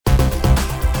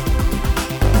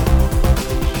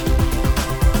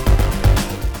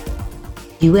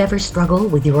Do you ever struggle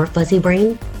with your fuzzy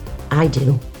brain? I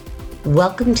do.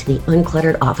 Welcome to the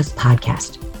Uncluttered Office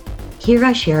podcast. Here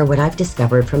I share what I've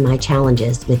discovered from my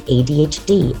challenges with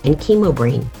ADHD and chemo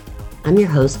brain. I'm your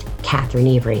host, Catherine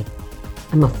Avery.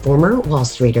 I'm a former Wall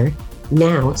Streeter,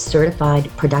 now certified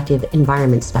productive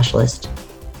environment specialist,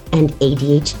 and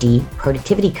ADHD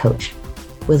productivity coach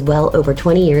with well over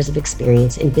 20 years of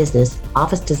experience in business,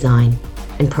 office design,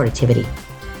 and productivity.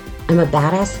 I'm a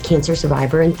badass cancer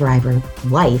survivor and thriver,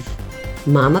 wife,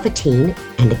 mom of a teen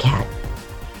and a cat,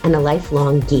 and a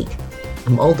lifelong geek.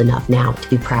 I'm old enough now to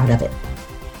be proud of it.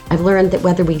 I've learned that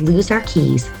whether we lose our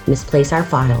keys, misplace our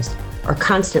files, or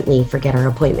constantly forget our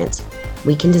appointments,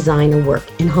 we can design a work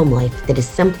and home life that is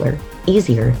simpler,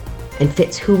 easier, and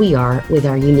fits who we are with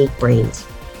our unique brains.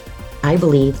 I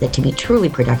believe that to be truly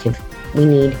productive, we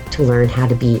need to learn how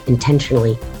to be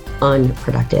intentionally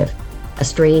unproductive. A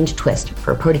strange twist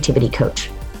for a productivity coach.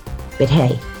 But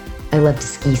hey, I love to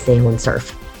ski, sail, and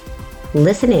surf.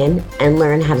 Listen in and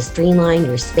learn how to streamline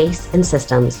your space and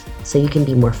systems so you can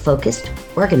be more focused,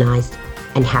 organized,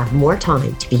 and have more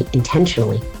time to be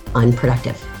intentionally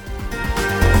unproductive.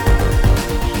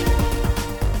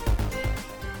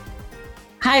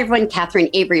 Hi, everyone. Catherine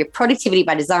Avery of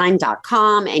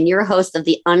productivitybydesign.com and your host of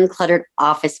the Uncluttered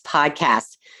Office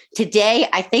podcast. Today,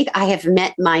 I think I have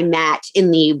met my match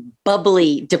in the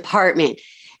bubbly department.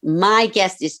 My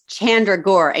guest is Chandra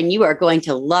Gore, and you are going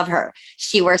to love her.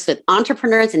 She works with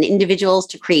entrepreneurs and individuals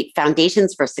to create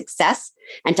foundations for success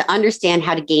and to understand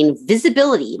how to gain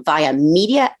visibility via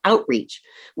media outreach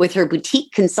with her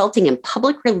boutique consulting and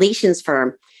public relations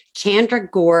firm, Chandra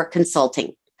Gore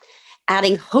Consulting.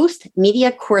 Adding host,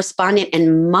 media correspondent,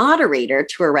 and moderator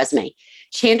to her resume,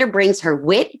 Chandra brings her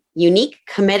wit, unique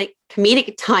comedic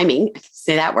timing,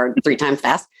 say that word 3 times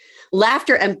fast,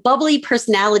 laughter, and bubbly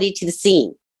personality to the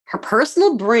scene. Her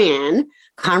personal brand,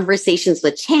 Conversations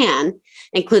with Chan,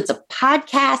 includes a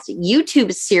podcast,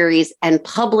 YouTube series, and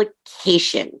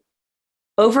publication.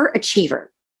 Overachiever.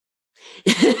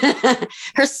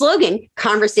 Her slogan,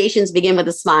 Conversations Begin with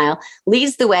a Smile,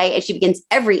 leads the way as she begins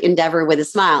every endeavor with a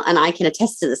smile. And I can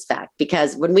attest to this fact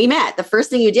because when we met, the first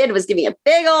thing you did was give me a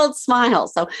big old smile.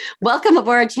 So welcome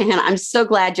aboard, Chan. I'm so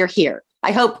glad you're here.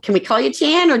 I hope, can we call you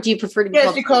Chan or do you prefer to be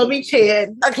Yes, you call me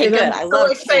Chan. Okay, and good. I'm so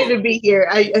excited to be here.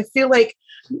 I feel like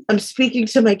I'm speaking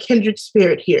to my kindred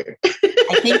spirit here.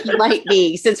 I think you might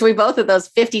be, since we both have those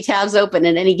 50 tabs open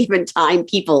at any given time,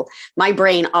 my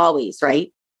brain always,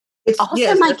 right? It's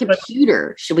also my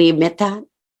computer. Should we admit that?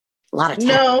 A lot of tabs.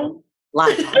 No. A lot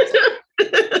of tabs.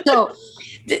 So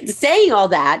saying all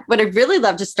that, what I'd really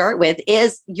love to start with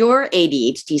is your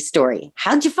ADHD story.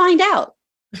 How'd you find out?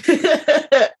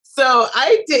 So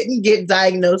I didn't get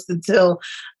diagnosed until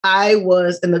I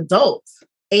was an adult.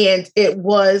 And it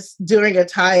was during a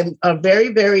time, a very,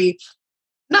 very,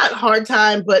 not hard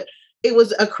time, but it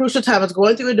was a crucial time. I was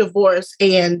going through a divorce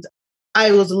and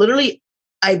I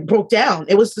broke down.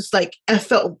 It was just like, I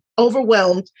felt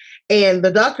overwhelmed. And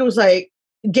the doctor was like,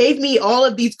 gave me all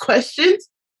of these questions.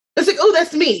 It's like, oh,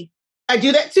 that's me. I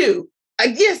do that too.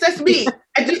 Yes, that's me.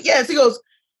 I do. Yes. He goes,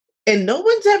 and no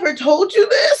one's ever told you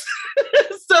this.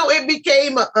 So it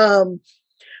became,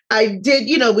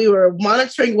 we were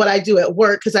monitoring what I do at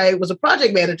work because I was a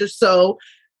project manager. So,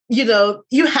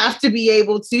 you have to be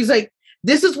able to, he's like,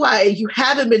 this is why you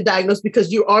haven't been diagnosed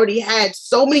because you already had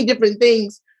so many different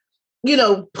things,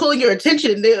 pulling your attention.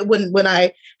 And then when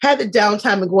I had the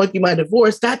downtime and going through my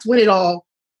divorce, that's when it all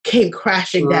came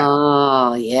crashing down.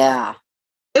 Oh, yeah.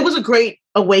 It was a great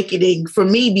awakening for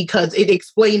me because it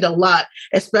explained a lot,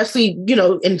 especially,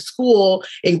 in school,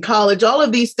 in college, all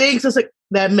of these things. It's like,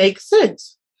 that makes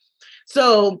sense.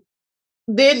 So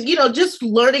then, just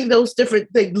learning those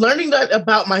different things, learning that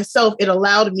about myself, it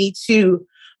allowed me to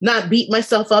not beat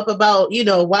myself up about,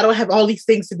 why do I have all these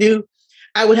things to do?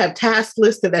 I would have task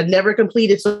lists that I never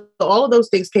completed. So all of those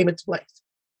things came into place.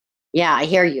 Yeah, I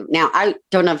hear you. Now, I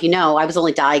don't know if you know, I was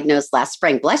only diagnosed last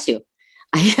spring. Bless you.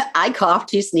 I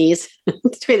coughed, you sneeze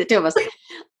between the two of us.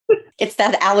 It's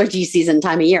that allergy season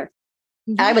time of year.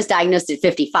 Mm-hmm. I was diagnosed at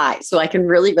 55, so I can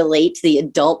really relate to the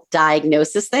adult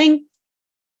diagnosis thing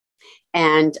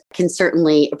and can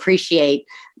certainly appreciate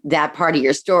that part of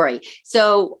your story.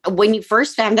 So when you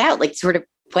first found out,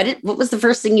 what was the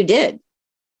first thing you did?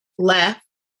 Laugh.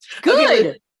 Good.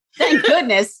 Okay. Thank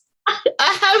goodness. I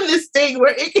have this thing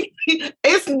where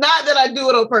it's not that I do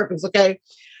it on purpose, okay?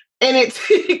 And it's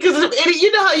because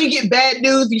you know how you get bad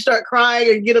news, you start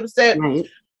crying and get upset. Right.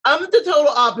 I'm the total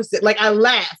opposite. Like I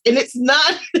laugh, and it's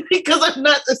not because I'm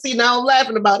not. See, now I'm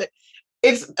laughing about it.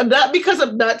 It's not because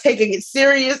I'm not taking it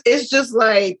serious. It's just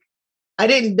like I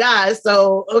didn't die,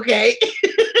 so okay.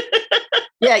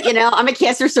 Yeah, I'm a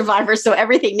cancer survivor, so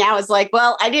everything now is like,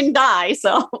 well, I didn't die,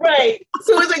 so. Right.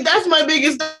 So it's like, that's my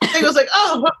biggest thing. I was like,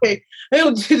 oh, okay.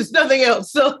 There's nothing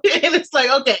else. So, and it's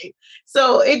like, okay.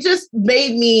 So it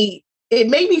made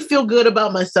me feel good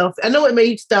about myself. I know it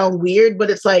may sound weird,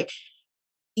 but it's like,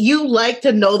 you like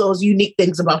to know those unique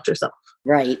things about yourself.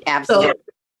 Right. Absolutely.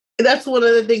 So that's one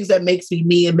of the things that makes me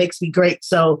me and makes me great.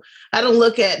 So I don't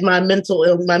look at my mental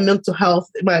health,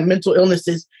 my mental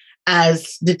illnesses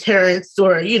as deterrents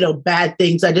or, bad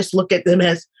things. I just look at them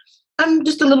as I'm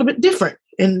just a little bit different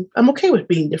and I'm okay with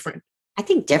being different. I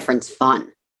think different's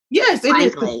fun. Yes, it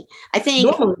is. I think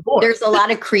there's a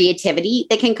lot of creativity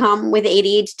that can come with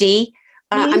ADHD.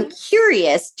 I'm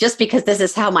curious, just because this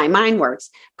is how my mind works.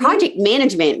 Project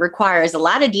management requires a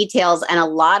lot of details and a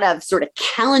lot of sort of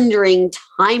calendaring,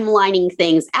 timelining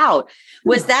things out.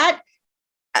 Was that,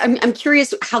 I'm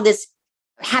curious how this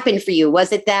happened for you.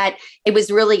 Was it that it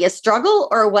was really a struggle,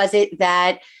 or was it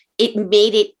that it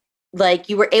made it like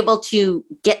you were able to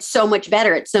get so much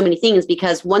better at so many things?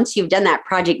 Because once you've done that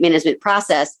project management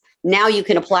process, now you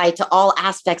can apply it to all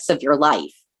aspects of your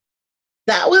life.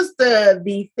 That was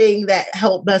the thing that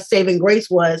helped us saving grace,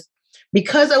 was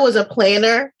because I was a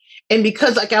planner and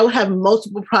because like I would have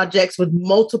multiple projects with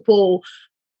multiple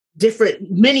different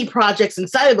mini projects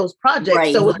inside of those projects.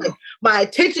 Right. So it was like my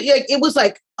attention, it was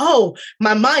like, oh,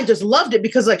 my mind just loved it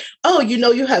because like, oh,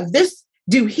 you have this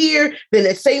do here, then at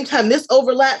the same time this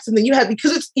overlaps, and then you have,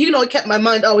 because it's, it kept my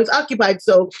mind always occupied.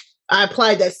 So I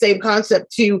applied that same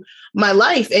concept to my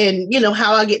life and,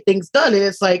 how I get things done. And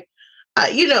it's like,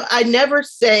 I never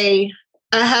say,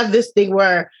 I have this thing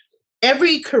where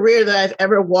every career that I've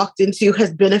ever walked into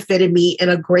has benefited me in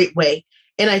a great way.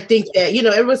 And I think that,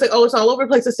 everyone's like, oh, it's all over the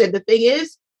place. I said, the thing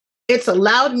is, it's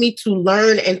allowed me to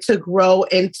learn and to grow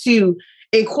and to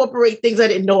incorporate things I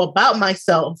didn't know about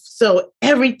myself. So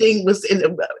everything was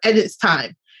at its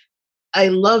time. I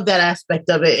love that aspect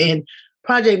of it. And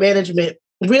project management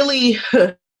really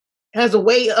has a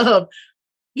way of,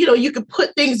 you can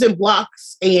put things in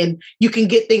blocks and you can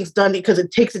get things done because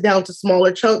it takes it down to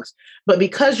smaller chunks. But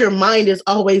because your mind is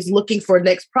always looking for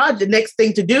next project, next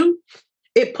thing to do,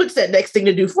 it puts that next thing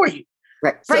to do for you.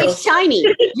 Right. Bright, shiny.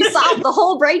 You solved the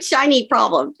whole bright, shiny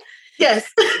problem. Yes.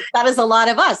 That is a lot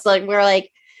of us. Like, we're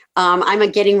like,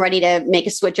 I'm getting ready to make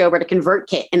a switch over to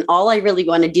ConvertKit. And all I really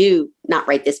want to do, not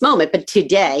right this moment, but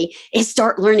today, is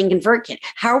start learning ConvertKit.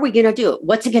 How are we going to do it?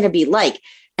 What's it going to be like?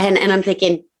 And I'm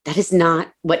thinking, that is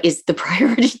not what is the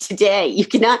priority today. You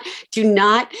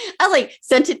I like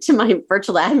sent it to my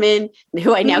virtual admin,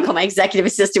 who I now call my executive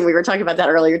assistant. We were talking about that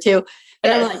earlier too.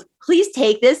 And I'm like, please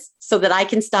take this so that I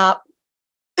can stop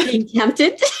being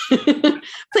tempted.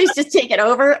 Please just take it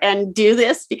over and do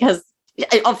this, because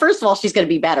first of all, she's going to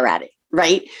be better at it,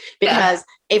 right? Because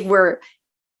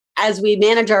as we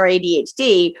manage our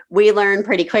ADHD, we learn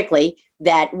pretty quickly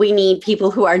that we need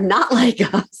people who are not like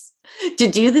us to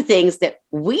do the things that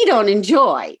we don't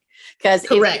enjoy. Because if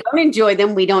we don't enjoy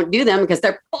them, we don't do them because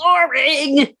they're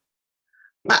boring.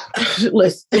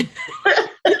 Listen,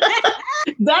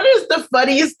 that is the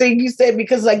funniest thing you said,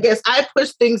 because I guess I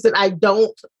push things that I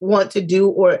don't want to do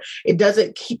or it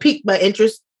doesn't pique my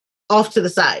interest off to the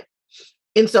side.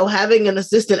 And so having an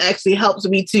assistant actually helps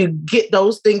me to get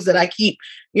those things that I keep,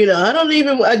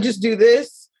 I just do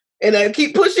this. And I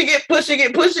keep pushing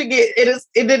it.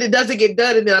 And then it doesn't get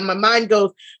done. And then my mind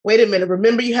goes, wait a minute,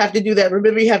 remember you have to do that.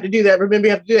 Remember you have to do that. Remember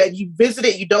you have to do that. You visit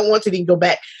it. You don't want to, then you go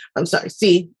back. I'm sorry.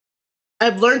 See,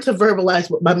 I've learned to verbalize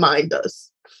what my mind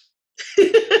does.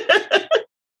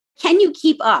 Can you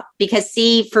keep up? Because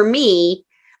see, for me,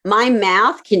 my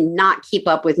mouth cannot keep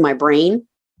up with my brain.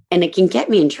 And it can get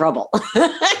me in trouble.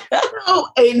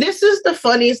 And this is the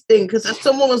funniest thing, because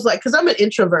someone was like, because I'm an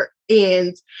introvert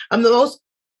and I'm the most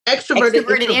extroverted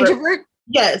introvert.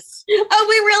 Yes. Oh,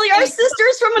 we really are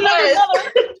sisters from another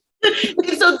mother.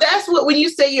 And so that's what, when you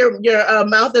say your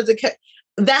mouth doesn't,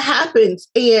 that happens.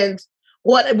 And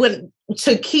when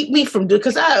to keep me from doing,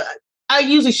 because I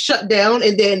usually shut down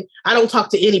and then I don't talk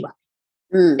to anybody.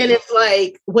 And it's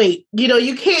like, wait,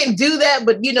 you can't do that,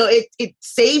 but it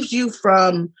saves you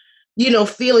from,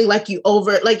 feeling like you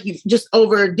just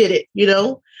overdid it,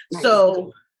 Nice.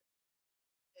 So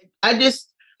I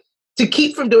just, to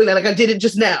keep from doing that, like I did it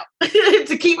just now,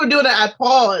 to keep from doing that, I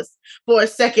paused for a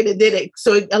second and did it.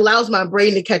 So it allows my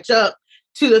brain to catch up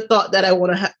to the thought that I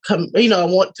want to I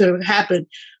want to happen.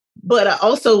 But I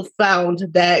also found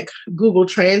that Google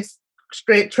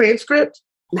transcript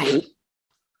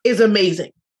is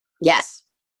amazing. Yes.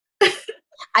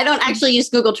 I don't actually use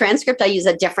Google Transcript. I use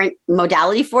a different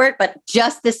modality for it. But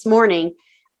just this morning,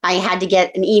 I had to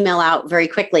get an email out very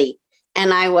quickly.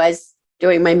 And I was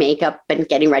doing my makeup and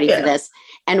getting ready for this.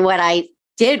 And what I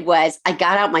did was I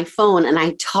got out my phone and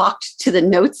I talked to the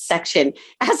notes section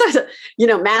as I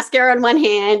was, mascara in one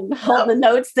hand, hold the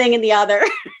notes thing in the other.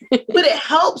 But it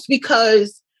helps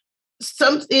because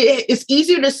it's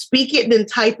easier to speak it than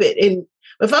type it. And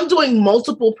if I'm doing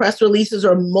multiple press releases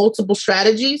or multiple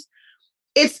strategies,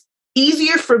 it's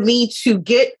easier for me to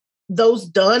get those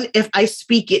done if I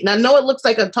speak it. And I know it looks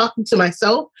like I'm talking to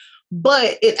myself,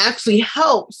 but it actually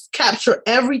helps capture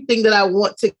everything that I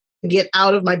want to get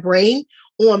out of my brain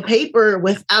on paper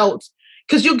without,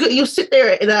 because you'll sit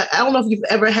there and I don't know if you've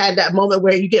ever had that moment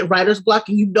where you get writer's block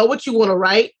and you know what you want to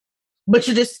write, but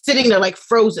you're just sitting there like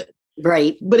frozen.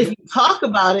 Right. But if you talk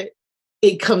about it,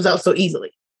 it comes out so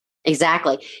easily.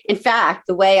 Exactly. In fact,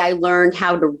 the way I learned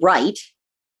how to write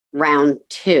round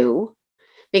 2,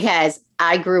 because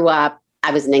I grew up,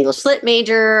 I was an English lit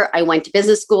major. I went to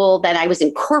business school. Then I was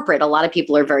in corporate. A lot of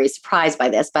people are very surprised by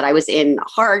this, but I was in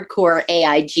hardcore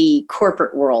AIG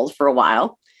corporate world for a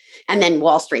while, and then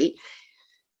Wall Street.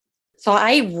 So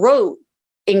I wrote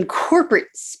in corporate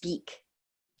speak.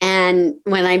 And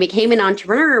when I became an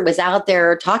entrepreneur, was out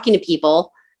there talking to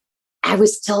people, I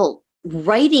was still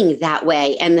writing that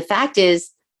way. And the fact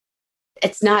is,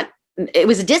 it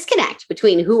was a disconnect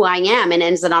between who I am and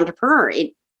as an entrepreneur.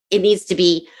 It needs to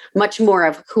be much more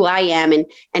of who I am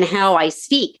and how I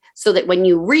speak, so that when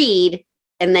you read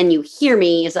and then you hear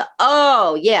me, it's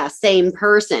oh yeah, same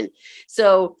person.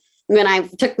 So when I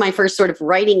took my first sort of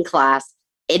writing class,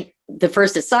 the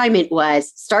first assignment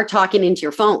was start talking into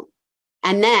your phone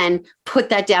and then put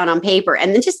that down on paper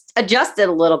and then just adjust it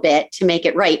a little bit to make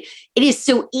it right. It is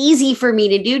so easy for me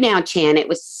to do now, Chan. It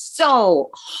was so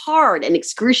hard and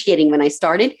excruciating when I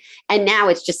started. And now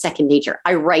it's just second nature.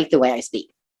 I write the way I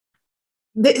speak.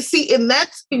 See, and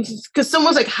that's because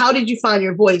someone's like, how did you find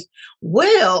your voice?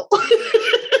 Well,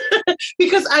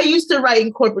 because I used to write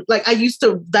in corporate,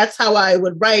 that's how I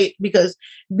would write, because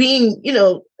being,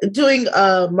 doing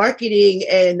marketing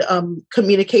and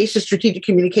strategic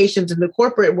communications in the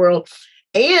corporate world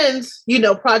and,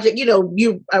 project,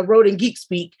 I wrote in Geek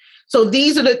Speak. So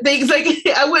these are the things, like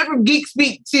I went from Geek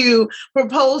Speak to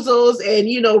proposals and,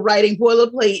 writing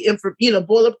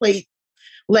boilerplate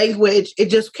language. It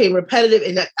just became repetitive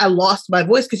and I lost my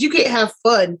voice, because you can't have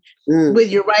fun with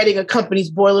your writing a company's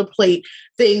boilerplate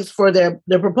things for their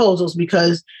proposals,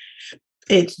 because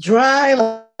it's dry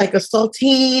like a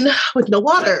saltine with no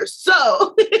water.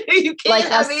 So you can't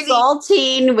have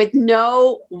saltine with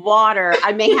no water.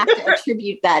 I may have to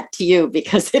attribute that to you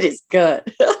because it is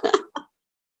good.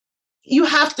 You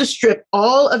have to strip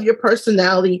all of your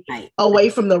personality away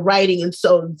from the writing. And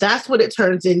so that's what it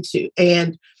turns into.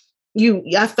 And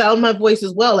I found my voice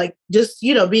as well, like just,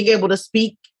 being able to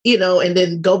speak, and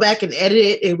then go back and edit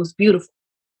it. It was beautiful.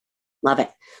 Love it.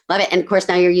 Love it. And of course,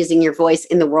 now you're using your voice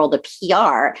in the world of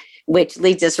PR, which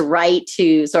leads us right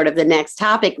to sort of the next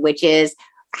topic, which is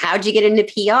how'd you get into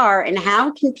PR and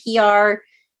how can PR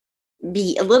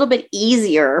be a little bit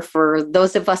easier for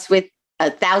those of us with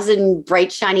 1,000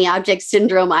 bright, shiny object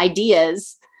syndrome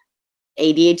ideas,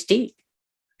 ADHD?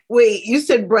 Wait, you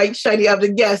said bright, shiny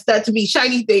object. Yes, that to me,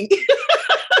 shiny thing.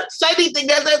 Shiny thing,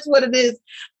 that's what it is.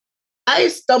 I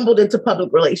stumbled into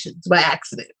public relations by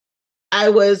accident.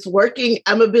 I'm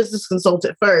a business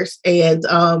consultant first, and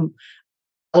I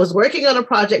was working on a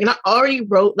project and I already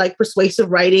wrote like persuasive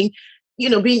writing,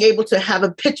 being able to have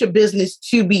a pitch of business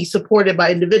to be supported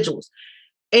by individuals.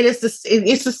 And it's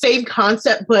the same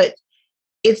concept, but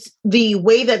it's the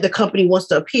way that the company wants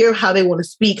to appear, how they want to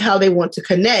speak, how they want to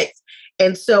connect.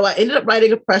 And so I ended up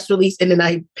writing a press release and then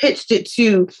I pitched it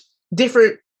to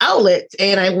different outlets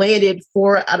and I landed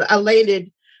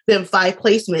them 5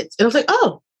 placements. And I was like,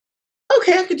 oh,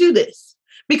 okay, I could do this.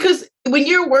 Because when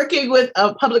you're working with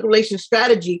a public relations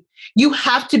strategy, you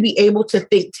have to be able to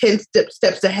think 10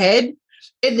 steps ahead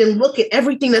and then look at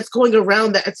everything that's going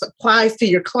around that applies to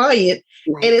your client.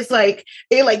 Right. And it's like,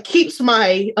 it keeps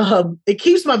my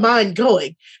mind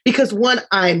going, because one,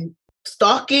 I'm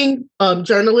stalking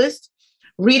journalists,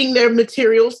 reading their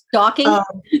materials. Stalking?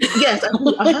 Yes.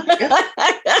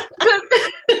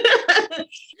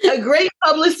 A great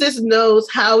publicist knows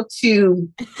how to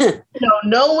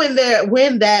know when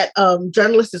that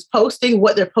journalist is posting,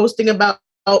 what they're posting about,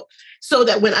 so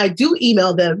that when I do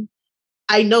email them,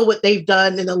 I know what they've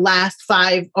done in the last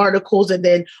 5 articles and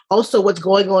then also what's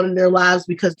going on in their lives,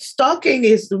 because stalking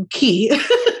is the key.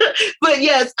 But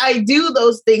yes, I do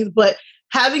those things. But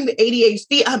having the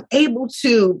ADHD, I'm able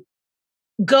to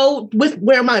go with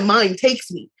where my mind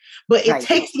takes me. But it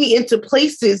takes me into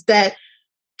places that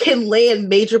can land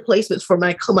major placements for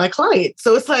my client.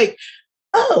 So it's like,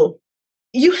 oh,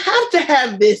 you have to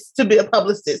have this to be a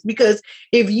publicist, because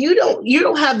if you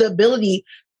don't have the ability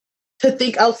to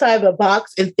think outside the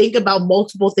box and think about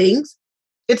multiple things,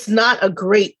 it's not a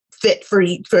great fit for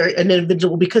an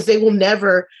individual, because they will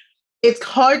never, it's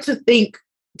hard to think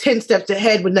 10 steps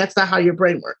ahead when that's not how your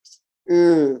brain works.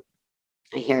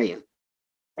 I hear you.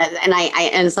 And I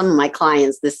and some of my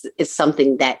clients, this is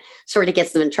something that sort of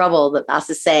gets them in trouble. The boss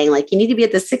is saying, like, you need to be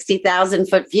at the 60,000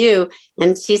 foot view.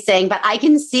 And she's saying, but I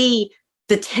can see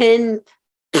the 10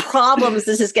 problems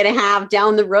this is going to have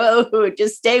down the road.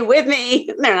 Just stay with me.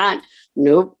 They're not.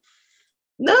 Nope.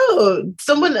 No,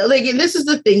 someone like, and this is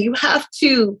the thing, you have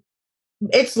to,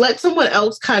 it's let someone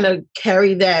else kind of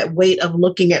carry that weight of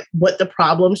looking at what the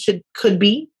problem could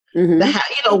be.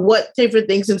 What different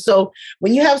things. And so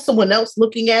when you have someone else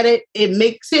looking at it, it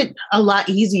makes it a lot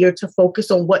easier to focus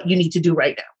on what you need to do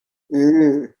right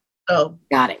now. So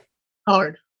got it.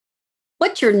 Hard.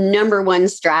 What's your number one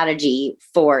strategy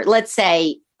for, let's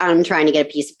say I'm trying to get a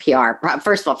piece of PR.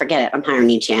 First of all, forget it. I'm hiring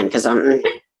you, Chan, because I'm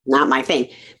not my thing.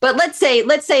 But let's say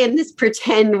in this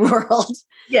pretend world,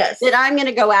 yes, that I'm going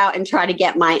to go out and try to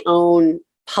get my own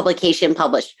publication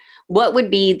published. What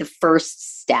would be the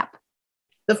first step?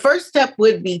 The first step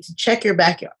would be to check your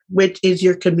backyard, which is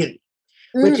your community,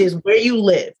 which is where you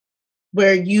live,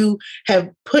 where you have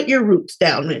put your roots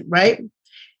down in, right?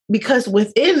 Because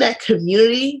within that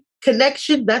community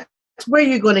connection, that's where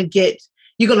you're going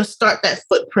to start that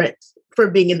footprint for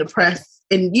being in the press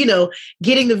and,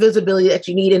 getting the visibility that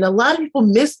you need. And a lot of people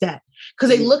miss that because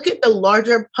they look at the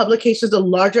larger publications, the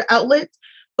larger outlets,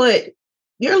 but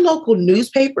your local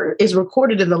newspaper is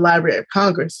recorded in the Library of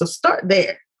Congress. So start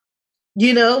there.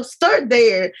 Start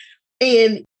there.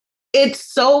 And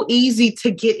it's so easy to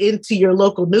get into your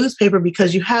local newspaper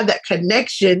because you have that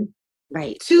connection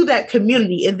to that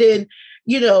community. And then,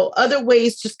 other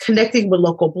ways, just connecting with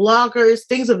local bloggers,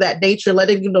 things of that nature,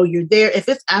 letting you know you're there. If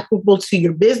it's applicable to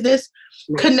your business,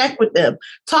 connect with them,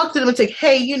 talk to them and say,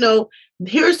 hey,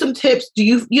 here are some tips. Do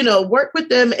you, work with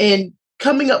them and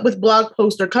coming up with blog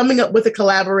posts or coming up with a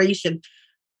collaboration?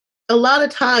 A lot of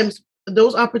times,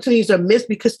 those opportunities are missed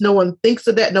because no one thinks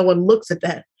of that. No one looks at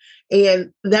that.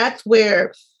 And that's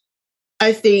where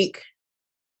I think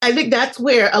that's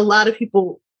where a lot of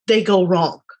people, they go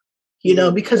wrong,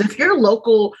 because if your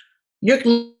local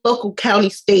county,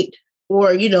 state,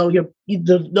 or,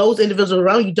 those individuals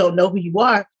around you don't know who you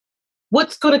are,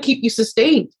 what's going to keep you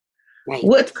sustained? Right.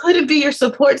 What's going to be your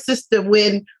support system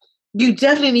when you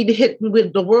definitely need to hit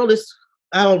when the world is,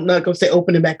 I'm not going to say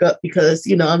opening back up because,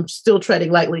 I'm still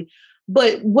treading lightly.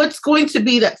 But what's going to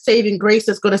be that saving grace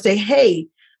that's going to say, hey,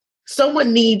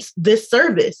 someone needs this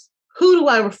service. Who do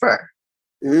I refer?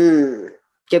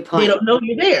 Good point. They don't know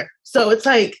you're there. So it's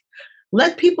like,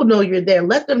 let people know you're there.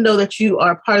 Let them know that you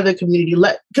are part of the community.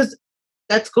 Because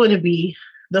that's going to be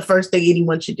the first thing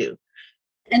anyone should do.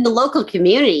 And the local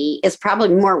community is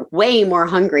probably way more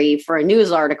hungry for a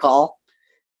news article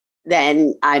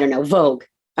than, I don't know, Vogue.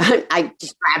 I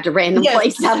just grabbed a random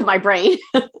place out of my brain.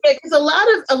 Because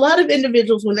a lot of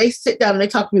individuals, when they sit down and they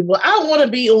talk to me, well, I want to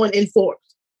be on Informed.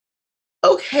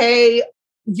 Okay,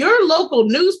 your local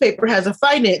newspaper has a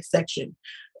finance section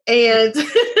and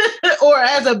or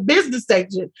has a business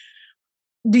section.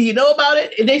 Do you know about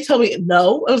it? And they tell me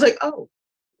no. I was like, oh,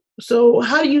 so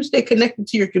how do you stay connected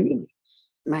to your community?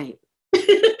 Right.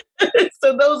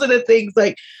 So those are the things.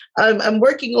 Like I'm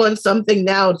working on something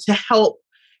now to help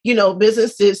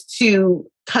businesses to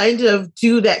kind of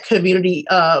do that community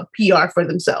PR for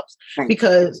themselves. Right.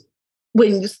 Because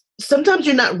sometimes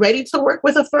you're not ready to work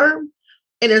with a firm,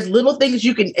 and there's little things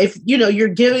you can, if you're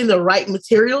giving the right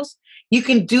materials, you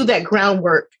can do that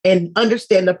groundwork and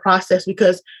understand the process.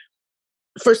 Because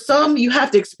for some, you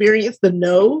have to experience the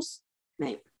no's.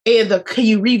 Right. And can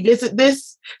you revisit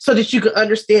this so that you can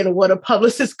understand what a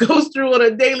publicist goes through on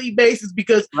a daily basis?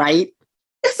 Because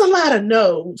it's a lot of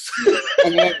no's.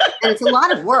 and it's a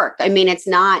lot of work. I mean, it's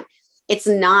not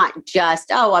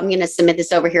just, I'm going to submit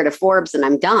this over here to Forbes and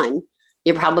I'm done.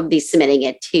 You'll probably be submitting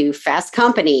it to Fast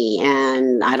Company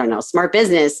and, I don't know, Smart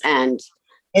Business and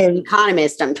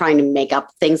Economist. I'm trying to make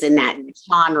up things in that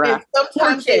genre.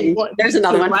 Sometimes there's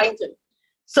another one.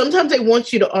 Sometimes they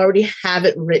want you to already have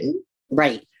it written.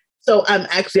 Right. So I'm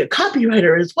actually a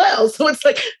copywriter as well. So it's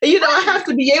like, I have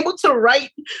to be able to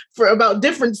write about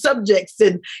different subjects.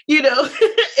 And,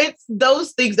 it's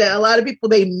those things that a lot of people,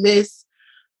 they miss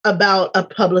about a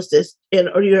publicist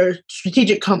or your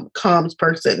strategic comms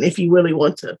person, if you really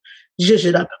want to zhuzh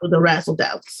it up with a razzle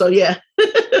dazzle. So, yeah.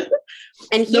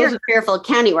 And here in Fairfield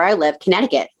County, where I live,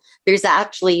 Connecticut, there's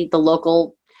actually the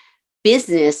local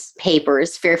business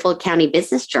papers, Fairfield County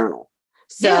Business Journal.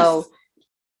 So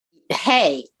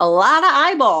hey, a lot of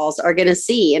eyeballs are going to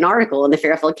see an article in the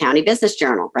Fairfield County Business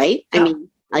Journal, right? Yeah. I mean,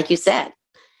 like you said,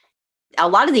 a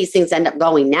lot of these things end up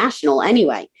going national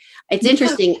anyway. It's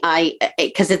interesting,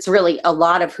 because it's really a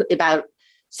lot of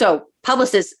so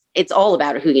publicists, it's all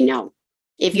about who you know.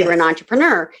 If you're an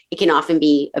entrepreneur, it can often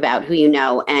be about who you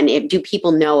know, and do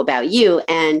people know about you?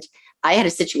 And I had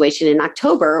a situation in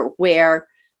October where,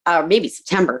 maybe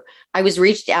September, I was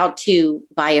reached out to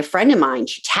by a friend of mine.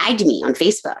 She tagged me on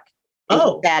Facebook.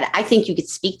 That I think you could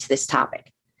speak to this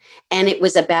topic. And it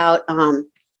was about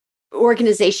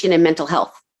organization and mental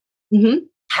health. Mm-hmm.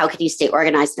 How could you stay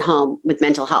organized at home with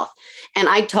mental health? And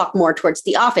I talked more towards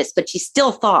the office, but she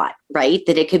still thought, right,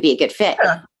 that it could be a good fit.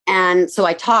 Yeah. And so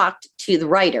I talked to the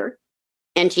writer,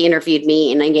 and she interviewed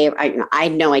me, and I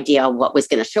had no idea what was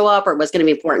going to show up or was going to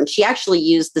be important. She actually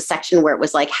used the section where it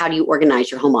was like, how do you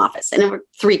organize your home office? And there were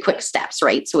 3 quick steps,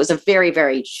 right? So it was a very,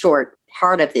 very short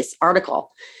part of this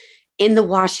article in the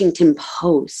Washington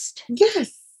Post.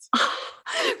 Yes.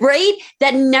 Right?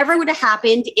 That never would have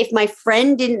happened if my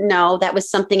friend didn't know that was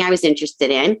something I was interested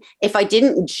in, if I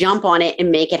didn't jump on it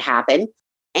and make it happen.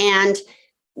 And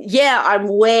yeah, I'm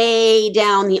way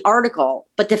down the article.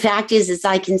 But the fact is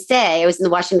I can say I was in the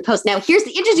Washington Post. Now, here's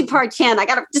the interesting part, Chan. I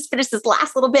got to just finish this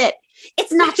last little bit.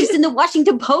 It's not just in the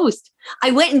Washington Post.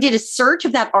 I went and did a search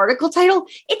of that article title.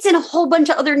 It's in a whole bunch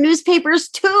of other newspapers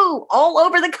too, all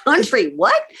over the country.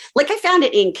 What? Like I found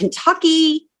it in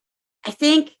Kentucky, I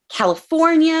think,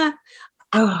 California.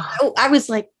 Oh, I was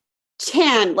like,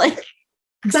 Chan, like,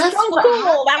 that's so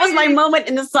cool. That was my moment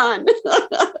in the sun.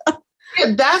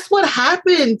 Yeah, that's what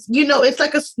happens. You know, it's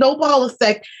like a snowball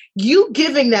effect. You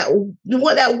giving that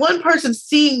one person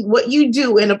seeing what you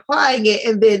do and applying it,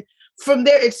 and then from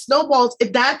there it snowballs.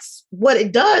 That's what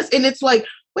it does. And it's like,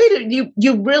 wait,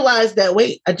 you realize that,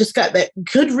 wait, I just got that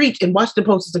good reach. And Washington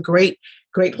Post is a great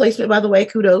placement, by the way.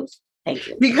 Kudos. Thank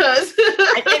you. Because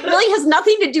it really has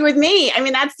nothing to do with me. I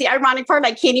mean, that's the ironic part.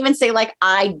 I can't even say like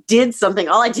I did something.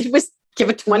 All I did was give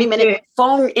a 20-minute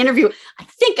phone interview. I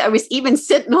think I was even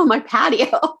sitting on my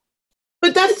patio.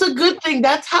 But that's a good thing.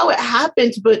 That's how it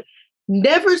happens. But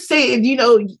never say, you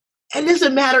know, it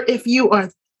doesn't matter if you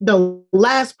are the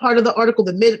last part of the article,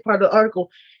 the mid part of the article,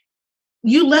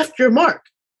 you left your mark.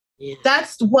 Yeah.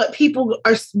 That's what people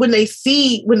are, when they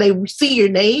see your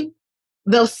name,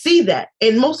 they'll see that.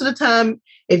 And most of the time,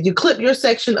 if you clip your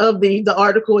section of the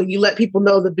article and you let people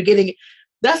know the beginning,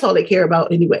 that's all they care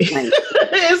about anyway. Right.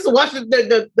 It's watching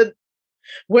the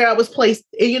where I was placed.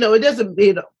 You know, it doesn't,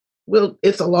 you know, well,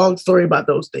 it's a long story about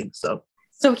those things.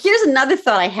 So here's another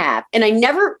thought I have. And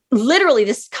literally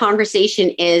this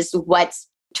conversation is what's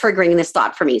triggering this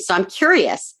thought for me. So I'm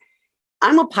curious.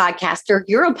 I'm a podcaster.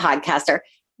 You're a podcaster.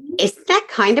 Is that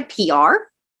kind of PR?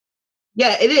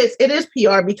 Yeah, it is. It is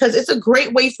PR because it's a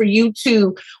great way for you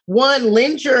to, one,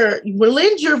 lend your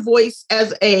voice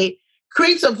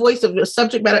creates a voice of a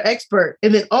subject matter expert.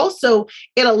 And then also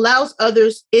it allows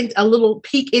others a little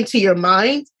peek into your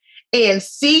mind and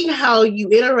seeing how you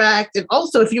interact. And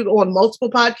also if you're on multiple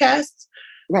podcasts,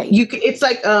 right, it's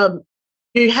like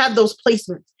you have those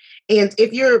placements. And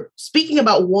if you're speaking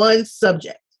about one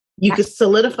subject, you can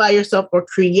solidify yourself or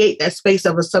create that space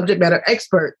of a subject matter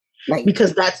expert. Right.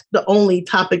 Because that's the only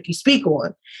topic you speak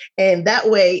on. And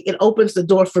that way it opens the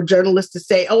door for journalists to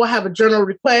say, oh, I have a journal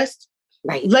request.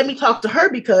 Right. Let me talk to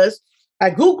her because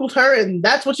I Googled her and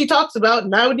that's what she talks about.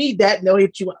 And I would need that and they'll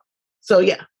hit you up. So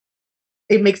yeah,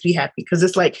 it makes me happy because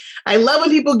it's like, I love when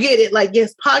people get it. Like,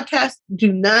 yes, podcasts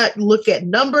do not look at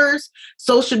numbers,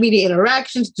 social media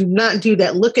interactions, do not do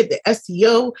that. Look at the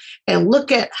SEO and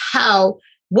look at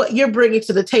what you're bringing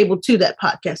to the table to that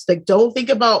podcast. Like, don't think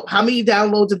about how many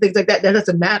downloads and things like that. That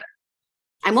doesn't matter.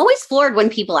 I'm always floored when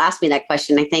people ask me that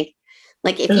question. I think,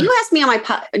 like, if you ask me on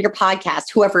your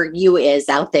podcast, whoever you is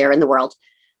out there in the world,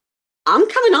 I'm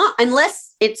coming on,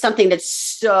 unless it's something that's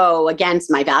so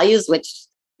against my values, which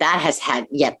that has had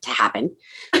yet to happen,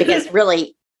 because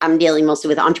really I'm dealing mostly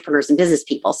with entrepreneurs and business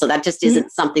people. So that just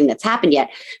isn't something that's happened yet.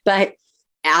 But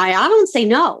I don't say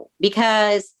no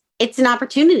because it's an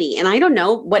opportunity. And I don't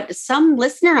know what some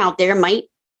listener out there might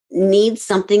need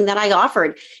something that I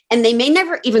offered. And they may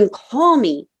never even call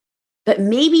me, but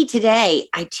maybe today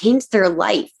I changed their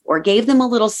life or gave them a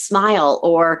little smile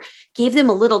or gave them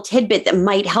a little tidbit that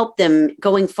might help them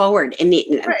going forward. And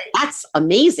that's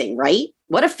amazing, right?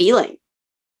 What a feeling.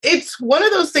 It's one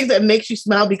of those things that makes you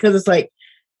smile because it's like,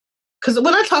 because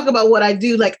when I talk about what I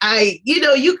do, like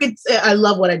you could say, I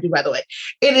love what I do, by the way.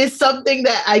 It is something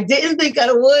that I didn't think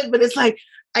I would, but it's like,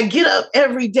 I get up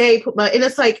every day, and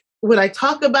it's like, when I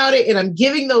talk about it and I'm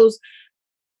giving those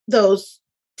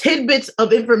tidbits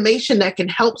of information that can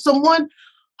help someone,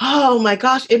 oh my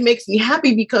gosh, it makes me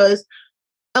happy because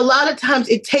a lot of times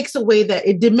it takes away that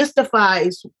it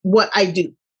demystifies what I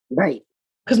do. Right.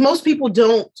 Because most people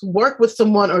don't work with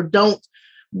someone or don't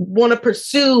want to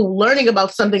pursue learning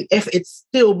about something if it's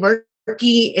still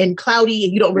murky and cloudy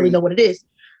and you don't really know what it is.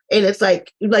 And it's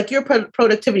like you're a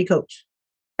productivity coach.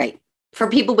 Right. For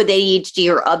people with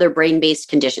ADHD or other brain-based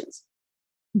conditions.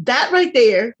 That right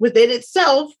there within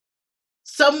itself,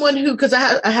 someone who, because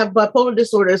I have bipolar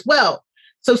disorder as well.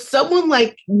 So someone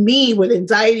like me with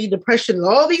anxiety, depression, and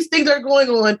all these things are going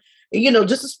on,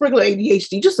 just a sprinkle of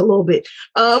ADHD, just a little bit.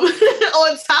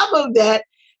 On top of that,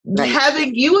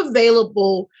 having you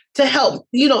available to help,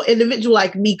 individual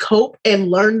like me cope and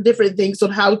learn different things on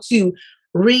how to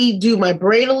redo my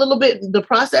brain a little bit, the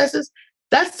processes,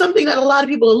 that's something that a lot of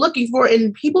people are looking for.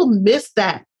 And people miss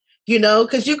that,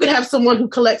 because you could have someone who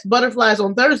collects butterflies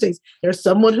on Thursdays. There's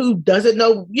someone who doesn't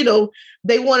know,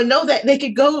 they want to know that they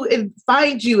could go and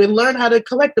find you and learn how to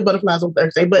collect the butterflies on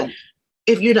Thursday. But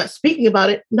if you're not speaking about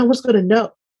it, no one's going to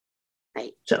know.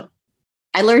 Right. So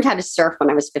I learned how to surf when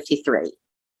I was 53.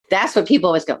 That's what people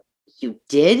always go, you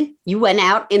did? You went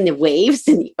out in the waves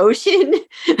in the ocean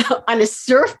on a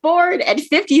surfboard at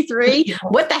 53?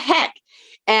 What the heck?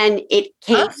 And it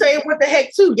came. I'm saying what the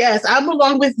heck too. Yes, I'm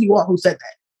along with you all who said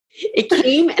that. It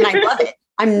came and I love it.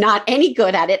 I'm not any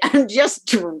good at it. I'm just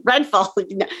dreadful.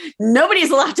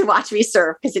 Nobody's allowed to watch me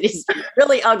surf because it is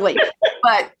really ugly.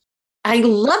 But I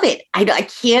love it. I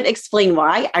can't explain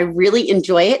why. I really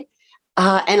enjoy it.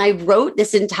 And I wrote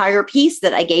this entire piece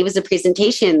that I gave as a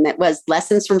presentation that was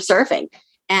lessons from surfing.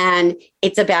 And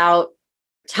it's about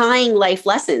tying life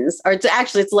lessons, or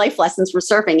it's life lessons from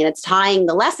surfing. And it's tying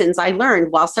the lessons I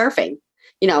learned while surfing,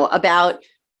 about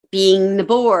being the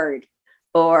board,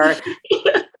 or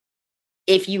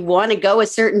if you want to go a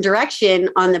certain direction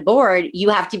on the board, you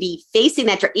have to be facing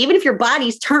that. Even if your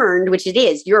body's turned, which it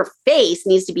is, your face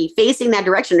needs to be facing that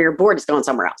direction or your board is going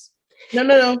somewhere else.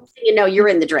 No. You're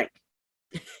in the drink.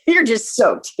 You're just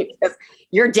soaked because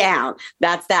you're down.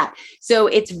 That's that. So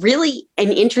it's really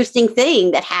an interesting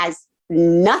thing that has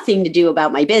nothing to do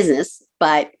about my business,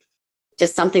 but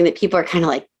just something that people are kind of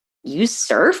like, you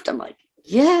surfed? I'm like,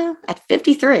 yeah, at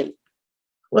 53.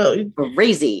 Well,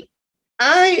 crazy.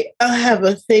 I have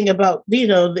a thing about,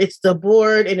 it's the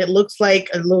board and it looks like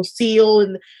a little seal.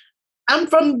 And I'm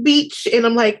from the beach and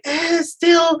I'm like,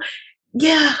 still,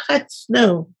 yeah,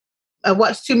 no. I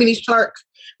watched too many Shark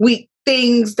Week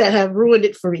things that have ruined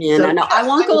it for me. Yeah, so, no, I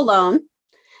won't go alone.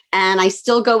 And I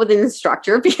still go with an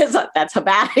instructor because that's how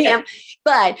bad I am.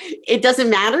 But it doesn't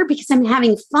matter because I'm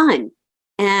having fun.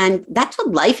 And that's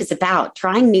what life is about.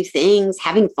 Trying new things,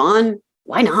 having fun.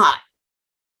 Why not?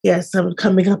 Yes, I'm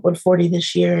coming up on 40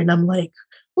 this year. And I'm like,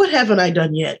 what haven't I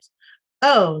done yet?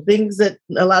 Oh, things that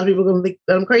a lot of people are going to think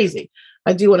that I'm crazy.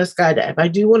 I do want to skydive. I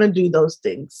do want to do those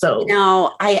things. So,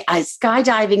 I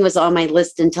skydiving was on my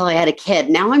list until I had a kid.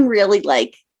 Now I'm really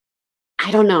like, I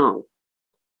don't know.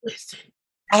 Listen,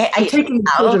 I'm taking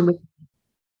the children with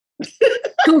me.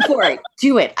 Go for it.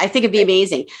 Do it. I think it'd be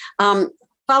amazing.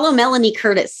 Follow Melanie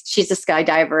Curtis. She's a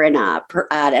skydiver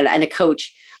and a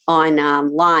coach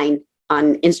online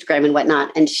on Instagram and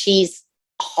whatnot. And she's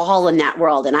all in that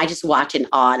world. And I just watch in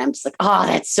awe. And I'm just like, oh,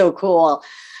 that's so cool.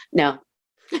 No.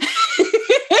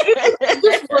 It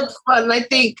just looks fun. And I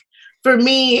think for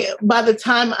me, by the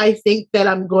time I think that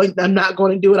I'm not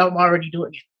going to do it, I'm already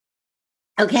doing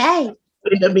it. Okay.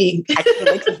 I can't wait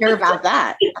to hear about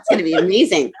that. That's going to be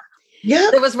amazing. Yeah.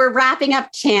 So as we're wrapping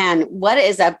up, Chan, what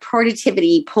is a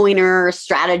productivity pointer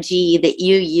strategy that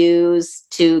you use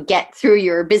to get through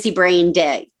your busy brain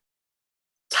day?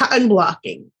 Time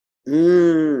blocking.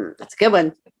 That's a good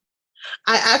one.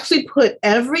 I actually put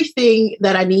everything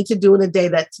that I need to do in the day.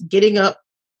 That's getting up,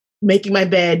 making my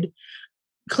bed,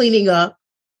 cleaning up,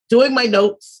 doing my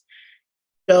notes.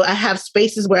 I have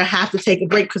spaces where I have to take a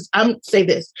break because say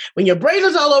this, when your brain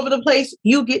is all over the place,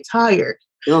 you get tired.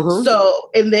 Uh-huh.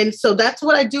 So that's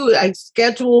what I do. I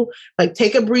schedule,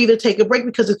 take a breather, take a break,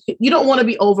 because you don't want to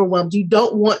be overwhelmed. You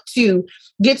don't want to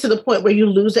get to the point where you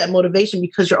lose that motivation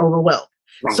because you're overwhelmed.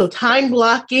 Right. So time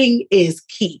blocking is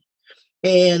key.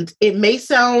 And it may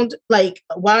sound like,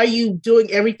 why are you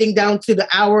doing everything down to the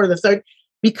hour or the third?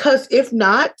 Because if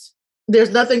not,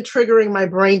 there's nothing triggering my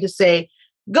brain to say,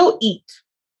 go eat.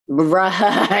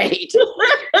 Right.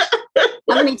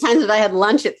 How many times have I had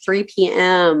lunch at 3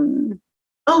 p.m.?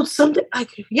 Oh, something. I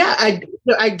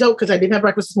don't, because I didn't have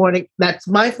breakfast this morning. That's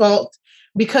my fault,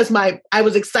 because I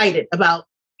was excited about,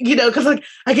 because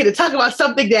I get to talk about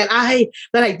something that I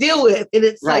deal with. And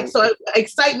it's right. So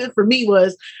excitement for me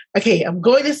was, okay, I'm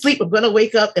going to sleep. I'm going to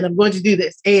wake up and I'm going to do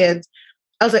this. And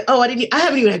I was like, oh, I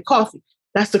haven't even had coffee.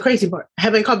 That's the crazy part. I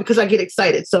haven't called because I get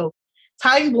excited. So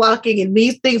time blocking and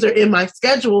these things are in my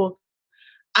schedule.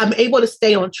 I'm able to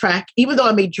stay on track, even though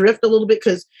I may drift a little bit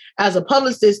because as a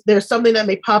publicist, there's something that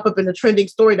may pop up in a trending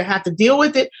story to have to deal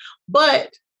with it.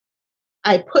 But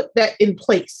I put that in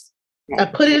place. I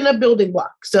put it in a building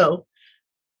block. So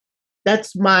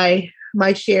that's my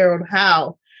share on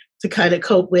how to kind of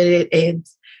cope with it and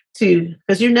to,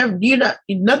 because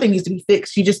nothing needs to be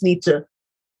fixed. You just need to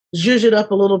zhuzh it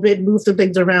up a little bit, move some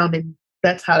things around, and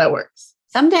that's how that works.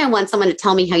 Someday I want someone to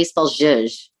tell me how you spell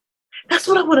zhuzh. That's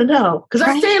what I want to know. Because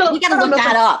I say it all the time. We got to look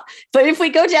that up. But if we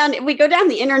go down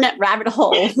the internet rabbit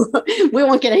hole, we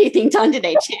won't get anything done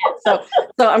today, Chan. So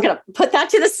I'm going to put that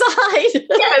to the side.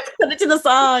 Yes. Put it to the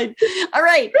side. All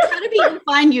right. How do people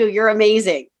find you? You're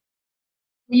amazing.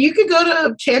 You can go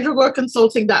to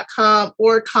chandragoreconsulting.com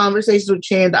or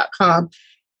conversationswithchan.com.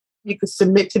 You can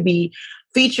submit to be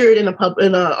featured in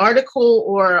an article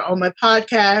or on my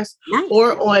podcast. Nice.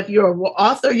 Or if you're an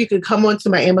author, you can come onto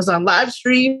my Amazon live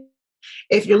stream.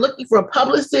 If you're looking for a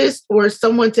publicist or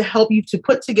someone to help you to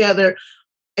put together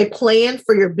a plan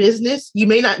for your business, you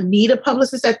may not need a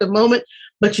publicist at the moment,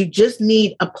 but you just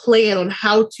need a plan on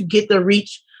how to get the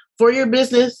reach for your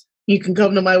business. You can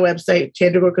come to my website,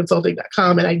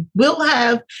 chandragoreconsulting.com, and I will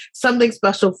have something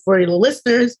special for your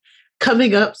listeners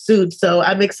coming up soon. So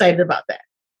I'm excited about that.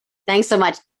 Thanks so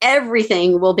much.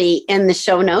 Everything will be in the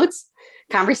show notes.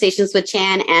 Conversations with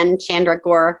Chan and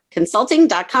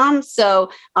chandragoreconsulting.com.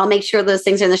 So I'll make sure those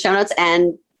things are in the show notes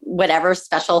and whatever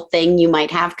special thing you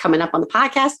might have coming up on the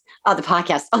podcast, on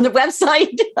the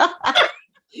website.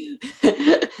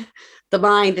 The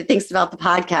mind that thinks about the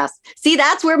podcast. See,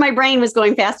 that's where my brain was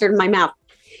going faster than my mouth.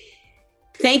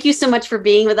 Thank you so much for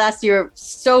being with us. You're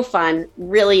so fun.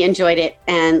 Really enjoyed it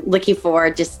and looking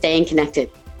forward to staying connected.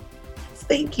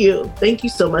 Thank you. Thank you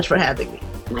so much for having me.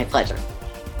 My pleasure.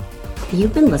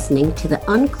 You've been listening to the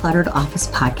Uncluttered Office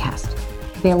podcast,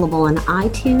 available on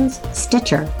iTunes,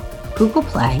 Stitcher, Google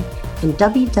Play, and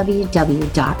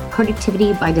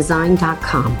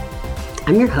www.productivitybydesign.com.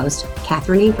 I'm your host,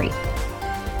 Catherine Avery.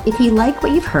 If you like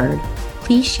what you've heard,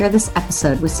 please share this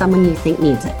episode with someone you think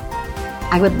needs it.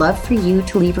 I would love for you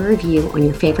to leave a review on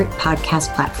your favorite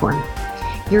podcast platform.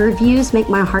 Your reviews make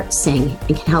my heart sing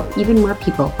and can help even more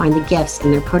people find the gifts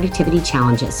in their productivity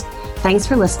challenges. Thanks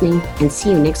for listening, and see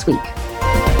you next week.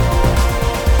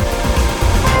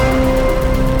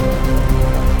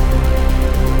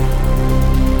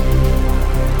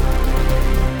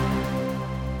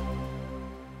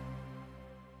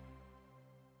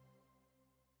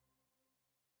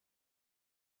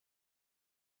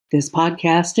 This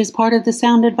podcast is part of the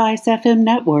Sound Advice FM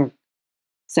network.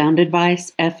 Sound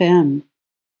Advice FM.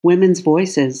 Women's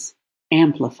voices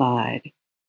amplified.